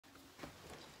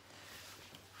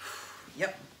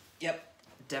Yep.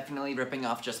 Definitely ripping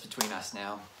off just between us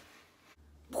now.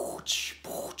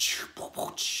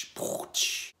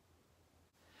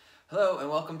 Hello and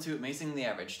welcome to Amazingly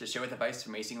Average, the show with advice for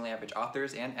amazingly average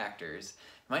authors and actors.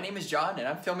 My name is John and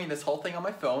I'm filming this whole thing on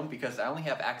my phone because I only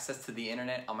have access to the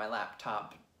internet on my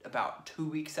laptop about 2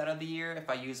 weeks out of the year if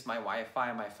I use my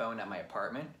Wi-Fi on my phone at my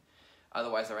apartment.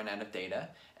 Otherwise I run out of data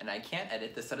and I can't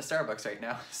edit this at a Starbucks right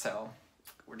now, so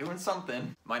we're doing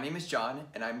something. My name is John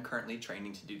and I'm currently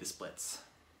training to do the splits.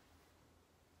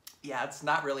 Yeah, it's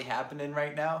not really happening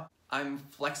right now. I'm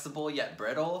flexible yet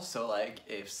brittle, so like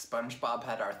if SpongeBob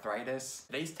had arthritis.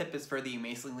 Today's tip is for the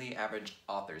amazingly average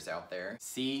authors out there.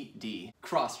 CD,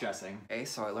 cross-dressing. Okay,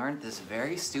 so I learned this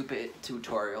very stupid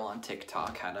tutorial on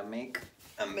TikTok how to make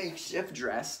a makeshift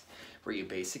dress where you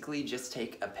basically just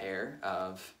take a pair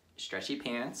of stretchy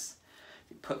pants,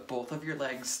 you put both of your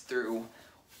legs through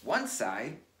one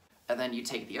side, and then you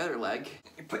take the other leg,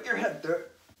 you put your head through.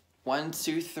 1,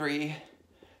 2, 3.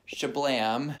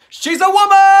 Shablam. She's a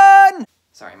woman!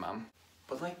 Sorry, Mom.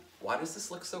 But like, why does this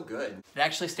look so good? It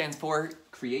actually stands for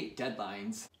Create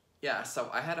Deadlines. Yeah, so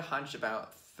I had a hunch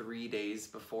about 3 days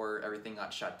before everything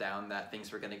got shut down that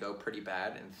things were gonna go pretty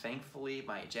bad, and thankfully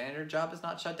my janitor job is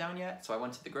not shut down yet, so I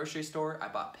went to the grocery store, I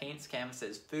bought paints,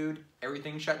 canvases, food,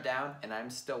 everything shut down, and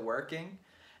I'm still working.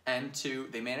 And to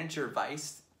the manager of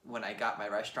Vice, when I got my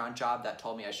restaurant job, that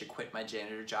told me I should quit my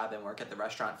janitor job and work at the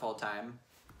restaurant full time.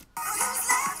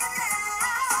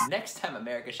 Next time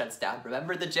America shuts down,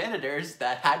 remember the janitors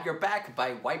that had your back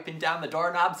by wiping down the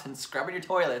doorknobs and scrubbing your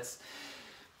toilets.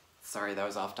 Sorry, that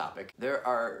was off topic. There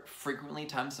are frequently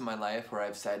times in my life where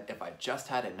I've said, if I just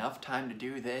had enough time to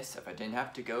do this, if I didn't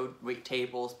have to go wait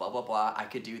tables, blah, blah, blah, I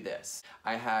could do this.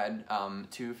 I had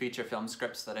 2 feature film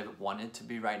scripts that I've wanted to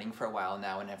be writing for a while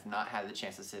now and have not had the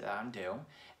chance to sit down and do.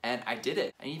 And I did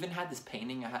it. I even had this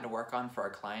painting I had to work on for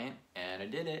a client, and I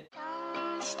did it.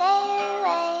 Don't stay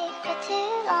awake for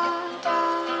too long,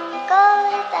 don't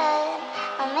go to bed.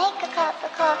 I'll make a cup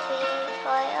of coffee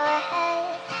for your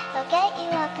head. I'll get you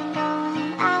up and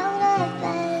going out of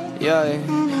bed.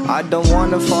 Yeah, I don't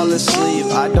wanna fall asleep,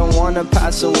 I don't wanna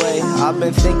pass away. I've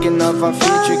been thinking of our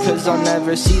future cause I'll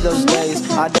never see those days.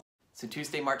 So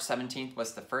Tuesday, March 17th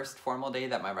was the first formal day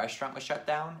that my restaurant was shut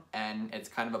down, and it's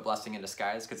kind of a blessing in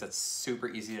disguise because it's super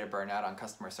easy to burn out on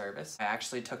customer service. I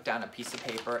actually took down a piece of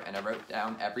paper and I wrote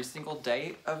down every single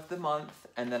day of the month,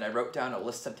 and then I wrote down a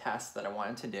list of tasks that I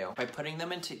wanted to do. By putting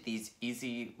them into these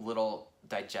easy little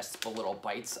digestible little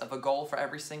bites of a goal for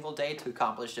every single day to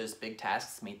accomplish those big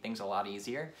tasks made things a lot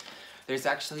easier. There's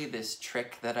actually this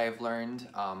trick that I've learned,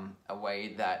 a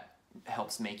way that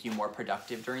helps make you more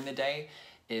productive during the day,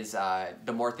 is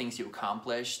the more things you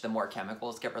accomplish, the more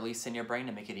chemicals get released in your brain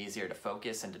to make it easier to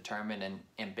focus and determined and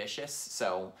ambitious.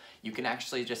 So you can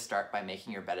actually just start by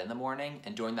making your bed in the morning,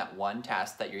 and doing that one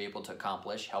task that you're able to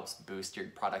accomplish helps boost your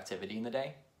productivity in the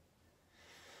day.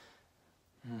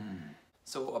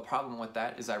 So a problem with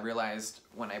that is I realized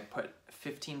when I put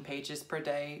 15 pages per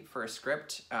day for a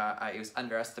script, I was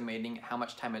underestimating how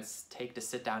much time it'd take to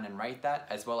sit down and write that,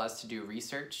 as well as to do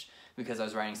research, because I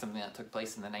was writing something that took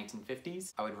place in the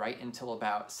 1950s. I would write until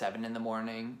about 7 in the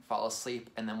morning, fall asleep,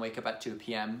 and then wake up at 2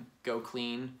 p.m., go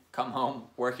clean, come home,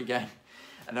 work again.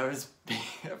 And I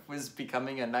was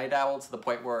becoming a night owl to the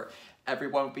point where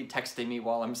everyone would be texting me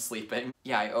while I'm sleeping.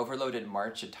 Yeah, I overloaded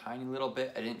March a tiny little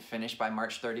bit. I didn't finish by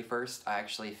March 31st. I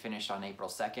actually finished on April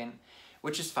 2nd,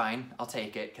 which is fine. I'll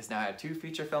take it, because now I have 2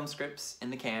 feature film scripts in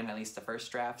the can, at least the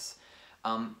first drafts.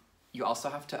 You also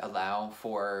have to allow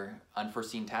for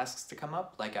unforeseen tasks to come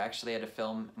up. Like I actually had to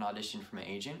film an audition for my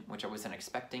agent, which I wasn't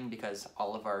expecting because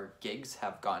all of our gigs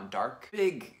have gone dark.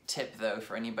 Big tip though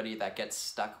for anybody that gets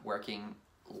stuck working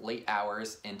late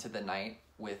hours into the night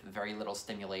with very little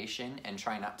stimulation and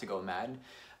try not to go mad.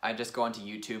 I just go onto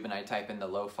YouTube and I type in the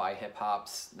lo-fi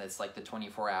hip-hops. That's like the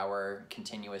 24-hour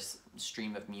continuous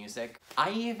stream of music.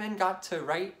 I even got to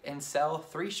write and sell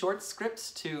 3 short scripts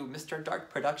to Mr.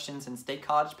 Dark Productions in State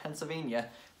College, Pennsylvania.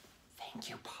 Thank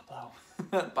you, Pablo.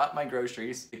 Bought my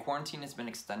groceries. The quarantine has been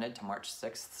extended to March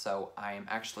 6th, so I am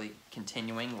actually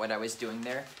continuing what I was doing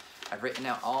there. I've written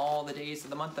out all the days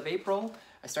of the month of April.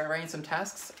 I started writing some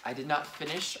tasks. I did not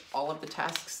finish all of the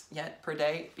tasks yet per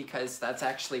day because that's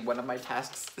actually one of my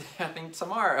tasks happening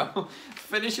tomorrow.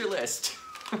 Finish your list.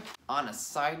 On a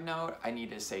side note, I need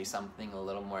to say something a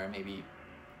little more maybe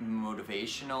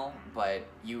motivational, but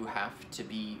you have to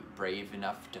be brave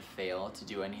enough to fail to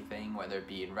do anything, whether it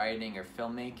be in writing or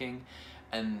filmmaking.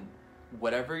 And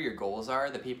whatever your goals are,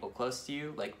 the people close to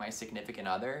you, like my significant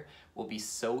other, will be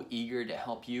so eager to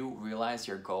help you realize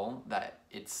your goal that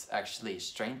it's actually a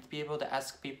strength to be able to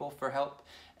ask people for help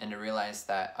and to realize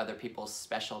that other people's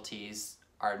specialties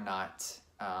are not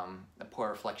a poor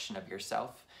reflection of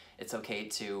yourself. It's okay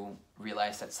to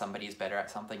realize that somebody's better at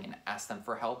something and ask them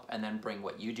for help, and then bring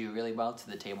what you do really well to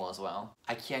the table as well.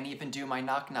 I can't even do my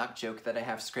knock-knock joke that I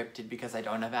have scripted because I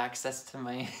don't have access to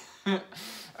my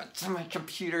to my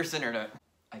computer's internet.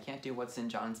 I can't do what's in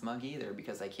John's mug either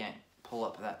because I can't pull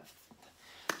up that.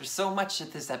 There's so much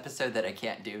of this episode that I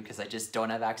can't do because I just don't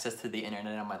have access to the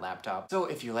internet on my laptop. So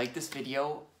if you like this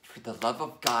video, for the love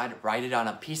of God, write it on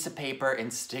a piece of paper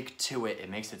and stick to it. It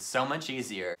makes it so much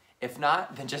easier. If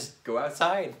not, then just go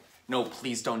outside. No,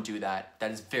 please don't do that.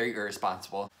 That is very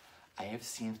irresponsible. I have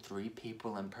seen 3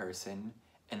 people in person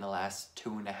in the last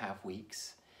 2.5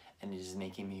 weeks, and it is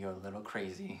making me go a little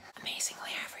crazy. Amazingly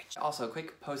average. Also,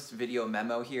 quick post-video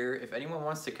memo here. If anyone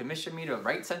wants to commission me to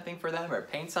write something for them or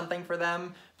paint something for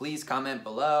them, please comment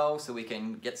below so we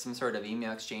can get some sort of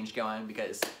email exchange going,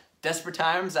 because desperate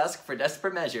times ask for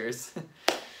desperate measures.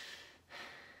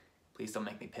 Please don't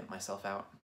make me pimp myself out.